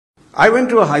I went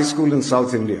to a high school in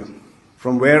South India,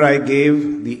 from where I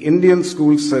gave the Indian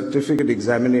School Certificate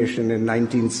Examination in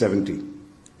 1970.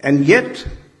 And yet,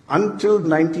 until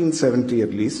 1970 at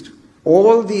least,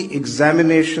 all the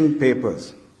examination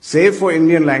papers, save for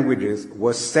Indian languages,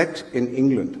 were set in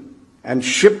England and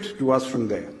shipped to us from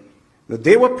there. Now,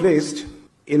 they were placed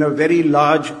in a very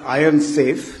large iron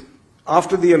safe.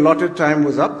 After the allotted time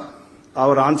was up,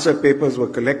 our answer papers were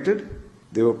collected.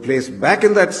 They were placed back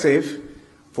in that safe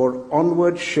for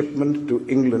onward shipment to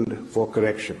England for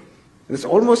correction. And it's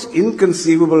almost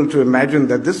inconceivable to imagine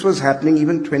that this was happening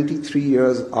even 23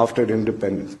 years after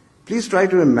independence. Please try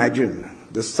to imagine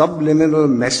the subliminal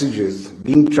messages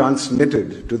being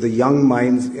transmitted to the young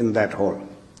minds in that hall.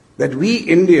 That we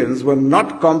Indians were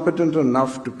not competent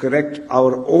enough to correct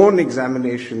our own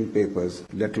examination papers,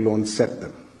 let alone set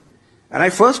them. And I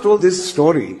first told this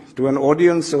story to an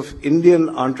audience of Indian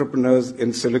entrepreneurs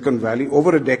in Silicon Valley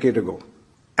over a decade ago.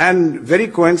 And very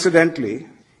coincidentally,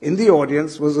 in the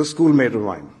audience was a schoolmate of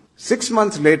mine. 6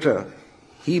 months later,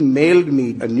 he mailed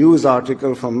me a news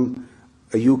article from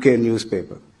a UK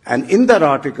newspaper. And in that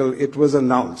article, it was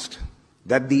announced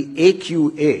that the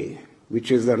AQA,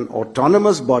 which is an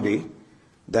autonomous body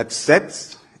that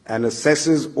sets and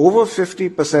assesses over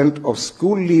 50% of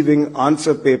school-leaving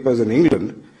answer papers in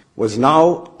England, was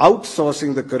now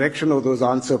outsourcing the correction of those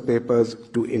answer papers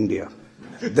to India.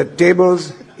 The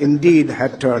tables indeed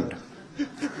had turned.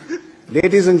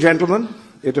 Ladies and gentlemen,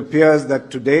 it appears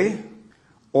that today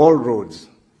all roads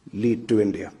lead to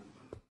India.